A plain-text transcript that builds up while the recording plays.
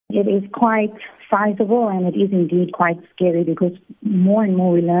It is quite sizable, and it is indeed quite scary because more and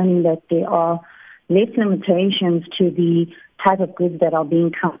more we're learning that there are less limitations to the type of goods that are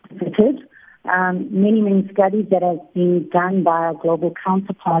being counterfeited. Many studies that have been done by our global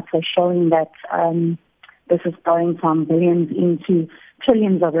counterparts are showing that this is going from billions into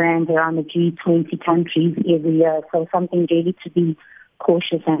trillions of rands around the G20 countries every year. So something really to be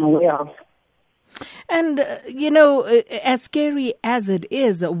cautious and aware of. And, as scary as it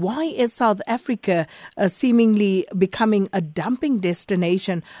is, why is South Africa seemingly becoming a dumping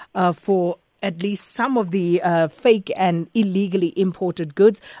destination for at least some of the fake and illegally imported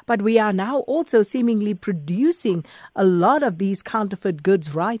goods? But we are now also seemingly producing a lot of these counterfeit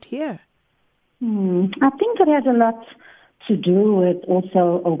goods right here. I think it has a lot to do with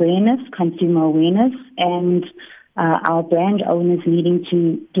also awareness, consumer awareness, and our brand owners needing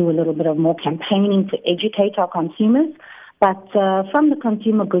to do a little bit of more campaigning to educate our consumers. But from the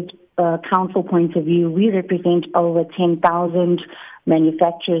Consumer Goods Council point of view, we represent over 10,000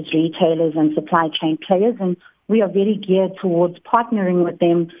 manufacturers, retailers, and supply chain players, and we are very geared towards partnering with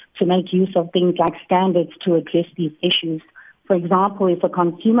them to make use of things like standards to address these issues. For example, if a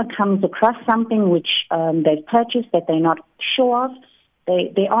consumer comes across something which they've purchased that they're not sure of,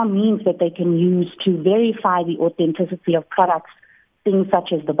 there are means that they can use to verify the authenticity of products, things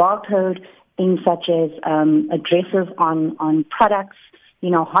such as the barcode, things such as addresses on products,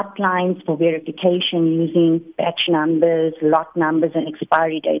 hotlines for verification using batch numbers, lot numbers, and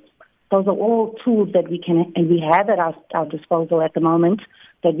expiry dates. Those are all tools that we have at our disposal at the moment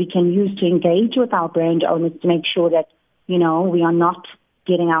that we can use to engage with our brand owners to make sure that, we are not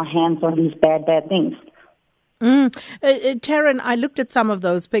getting our hands on these bad things. Taryn, I looked at some of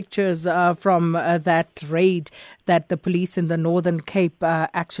those pictures from that raid that the police in the Northern Cape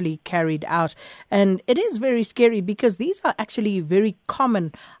actually carried out. And it is very scary because these are actually very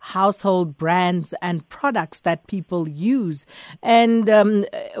common household brands and products that people use. And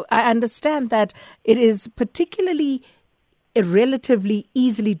I understand that it is particularly relatively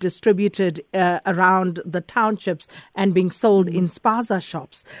easily distributed around the townships and being sold in spaza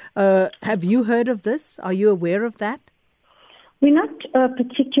shops. Have you heard of this? Are you aware of that? We're not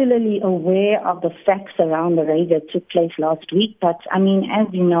particularly aware of the facts around the raid that took place last week, but as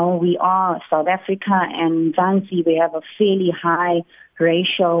you know, we are South Africa, and Mzansi, we have a fairly high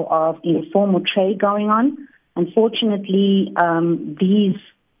ratio of informal trade going on. Unfortunately, these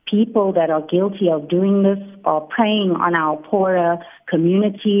people that are guilty of doing this are preying on our poorer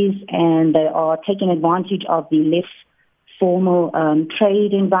communities, and they are taking advantage of the less formal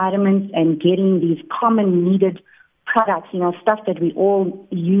trade environments and getting these common needed products, stuff that we all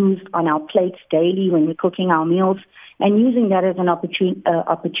use on our plates daily when we're cooking our meals, and using that as an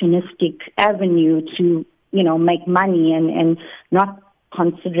opportunistic avenue to, make money and not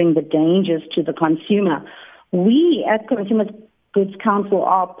considering the dangers to the consumer. We at Consumer Goods Council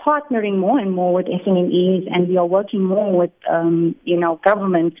are partnering more and more with SMEs, and we are working more with,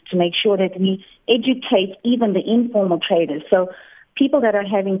 government to make sure that we educate even the informal traders. So people that are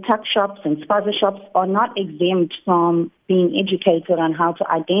having tuck shops and spaza shops are not exempt from being educated on how to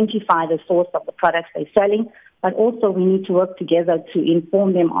identify the source of the products they're selling, but also we need to work together to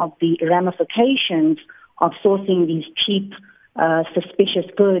inform them of the ramifications of sourcing these cheap suspicious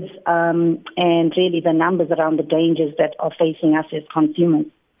goods, and really the numbers around the dangers that are facing us as consumers.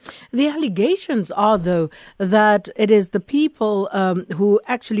 The allegations are, though, that it is the people who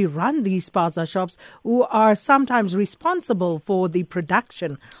actually run these spaza shops who are sometimes responsible for the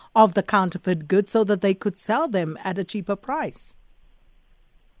production of the counterfeit goods so that they could sell them at a cheaper price.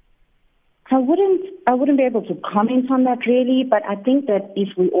 I wouldn't be able to comment on that really, but I think that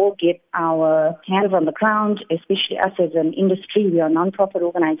if we all get our hands on the ground, especially us as an industry, we are a non-profit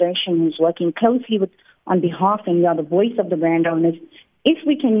organization who's working closely on behalf, and we are the voice of the brand owners. If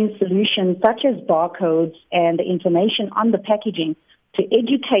we can use solutions such as barcodes and the information on the packaging to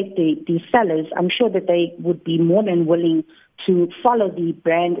educate the sellers, I'm sure that they would be more than willing to follow the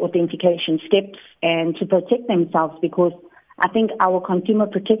brand authentication steps and to protect themselves, because I think our Consumer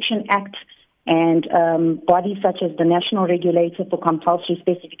Protection Act and bodies such as the National Regulator for Compulsory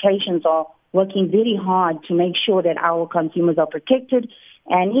Specifications are working very hard to make sure that our consumers are protected.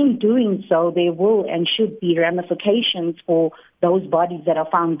 And in doing so, there will and should be ramifications for those bodies that are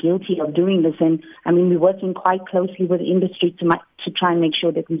found guilty of doing this. And we're working quite closely with the industry to try and make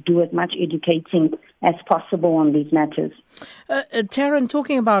sure that we do as much educating as possible on these matters. Taryn,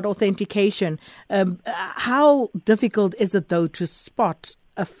 talking about authentication, how difficult is it, though, to spot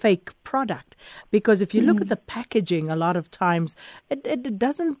a fake product? Because if you look at the packaging, a lot of times it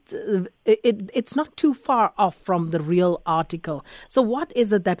doesn't, it's not too far off from the real article. So what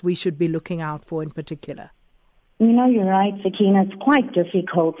is it that we should be looking out for in particular? You're right, Sakina. It's quite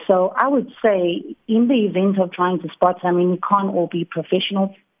difficult. So I would say in the event of trying to spot, we can't all be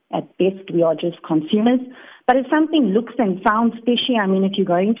professionals. At best, we are just consumers. But if something looks and sounds fishy, if you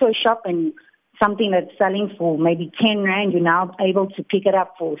go into a shop and something that's selling for maybe 10 Rand, you're now able to pick it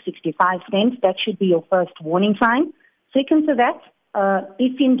up for 65 cents, that should be your first warning sign. Second to that,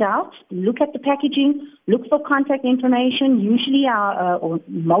 if in doubt, look at the packaging, look for contact information. Usually, or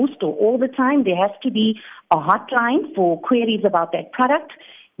most or all the time, there has to be a hotline for queries about that product.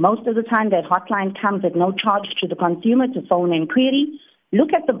 Most of the time, that hotline comes at no charge to the consumer to phone and query.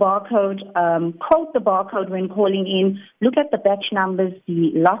 Look at the barcode, quote the barcode when calling in, look at the batch numbers,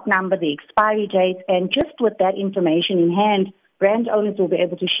 the lot number, the expiry date, and just with that information in hand, brand owners will be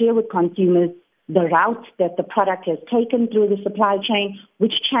able to share with consumers the route that the product has taken through the supply chain,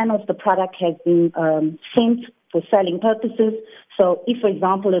 which channels the product has been sent for selling purposes. So if, for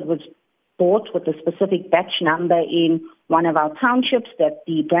example, it was bought with a specific batch number in one of our townships that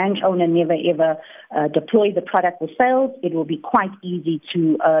the branch owner never ever deployed the product for sales, it will be quite easy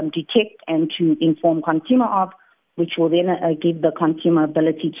to detect and to inform consumer of, which will then give the consumer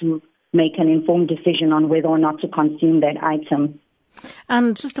ability to make an informed decision on whether or not to consume that item.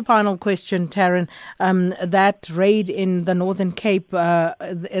 And just a final question, Taryn. That raid in the Northern Cape,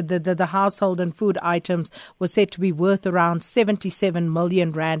 the household and food items was said to be worth around 77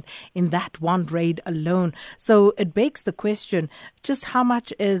 million Rand in that one raid alone. So it begs the question, just how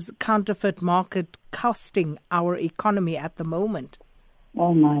much is counterfeit market costing our economy at the moment?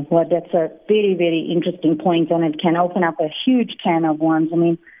 Oh my God, that's a very, very interesting point, and it can open up a huge can of worms.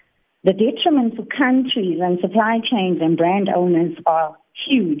 The detriment to countries and supply chains and brand owners are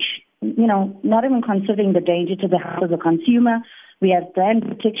huge. Not even considering the danger to the health of the consumer. We have brand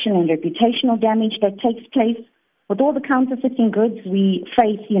protection and reputational damage that takes place. With all the counterfeiting goods, we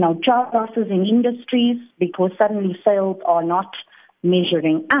face, job losses in industries because suddenly sales are not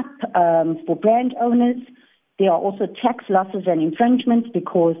measuring up for brand owners. There are also tax losses and infringements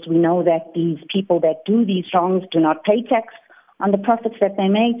because we know that these people that do these wrongs do not pay tax on the profits that they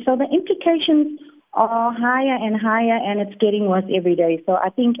made. So the implications are higher and higher, and it's getting worse every day. So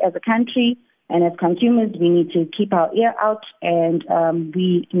I think as a country and as consumers, we need to keep our ear out, and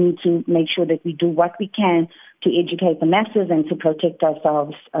we need to make sure that we do what we can to educate the masses and to protect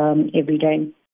ourselves every day.